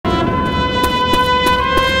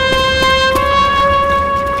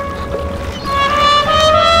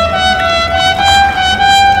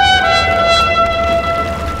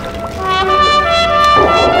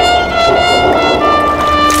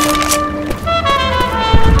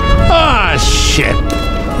shit.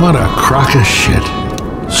 What a crock of shit.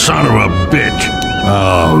 Son of a bitch.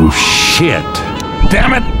 Oh, shit.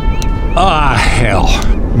 Damn it. Ah, hell.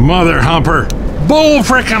 Mother humper. Bull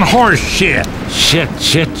frickin' horse shit. Shit.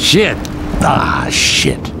 Ah,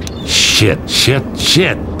 shit.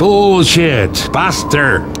 Shit. Bullshit.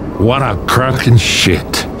 Buster. What a crookin'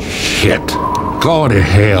 shit. Shit. Go to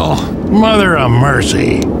hell. Mother of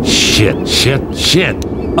mercy. Shit.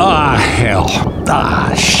 Ah, hell.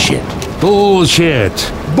 Ah, shit.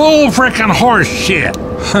 Bullshit. Bull frickin' horse shit.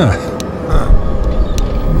 Huh.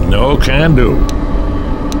 No can do.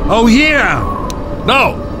 Oh, yeah.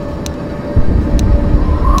 No.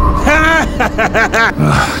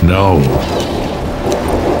 No.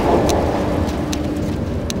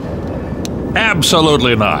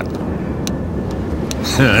 Absolutely not.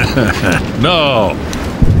 No.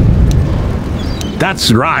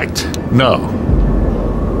 That's right. No.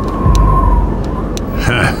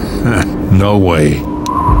 No way.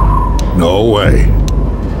 No way.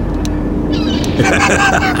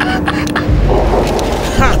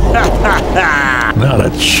 Not a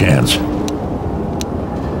chance.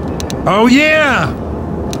 Oh, yeah!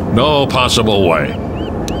 No possible way.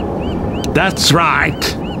 That's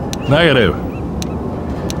right. Negative.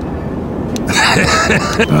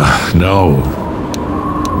 No.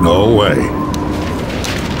 No way.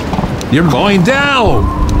 You're going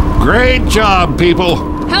down! Great job, people!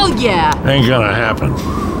 Hell yeah! Ain't gonna happen.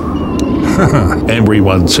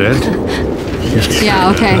 Everyone said.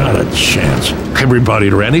 Yeah, okay. Not a chance. Everybody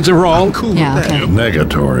ready to roll? Cool. Yeah, okay.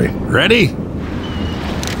 Negatory. Ready?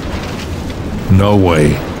 No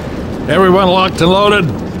way. Everyone locked and loaded?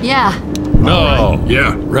 Yeah. No. Right.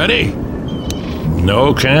 Yeah. Ready?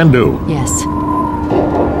 No can do. Yes.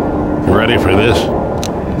 You ready for this?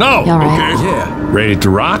 No. You all right? Okay. Yeah. Ready to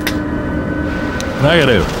rock?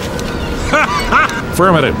 Negative.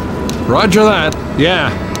 Affirmative. Roger that.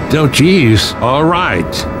 Yeah. Oh, geez. All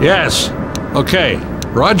right. Yes. Okay.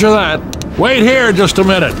 Roger that. Wait here just a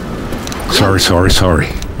minute. Sorry.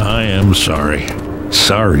 I am sorry.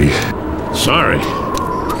 Sorry.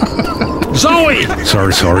 Zoe!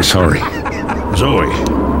 Sorry. Zoe.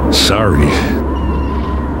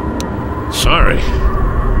 Sorry.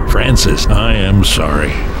 Francis, I am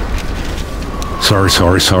sorry.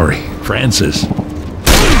 Sorry. Francis.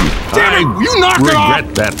 Damn it! You knocked it off!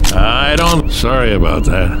 Regret that. I don't. Sorry about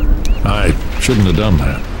that. I shouldn't have done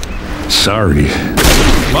that. Sorry.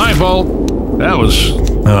 My fault. That was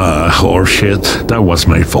horseshit. That was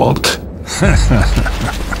my fault.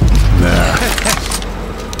 Nah.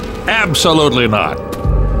 Absolutely not.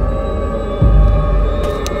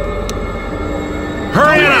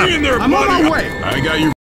 Hurry it up! I'm on my way. I got you.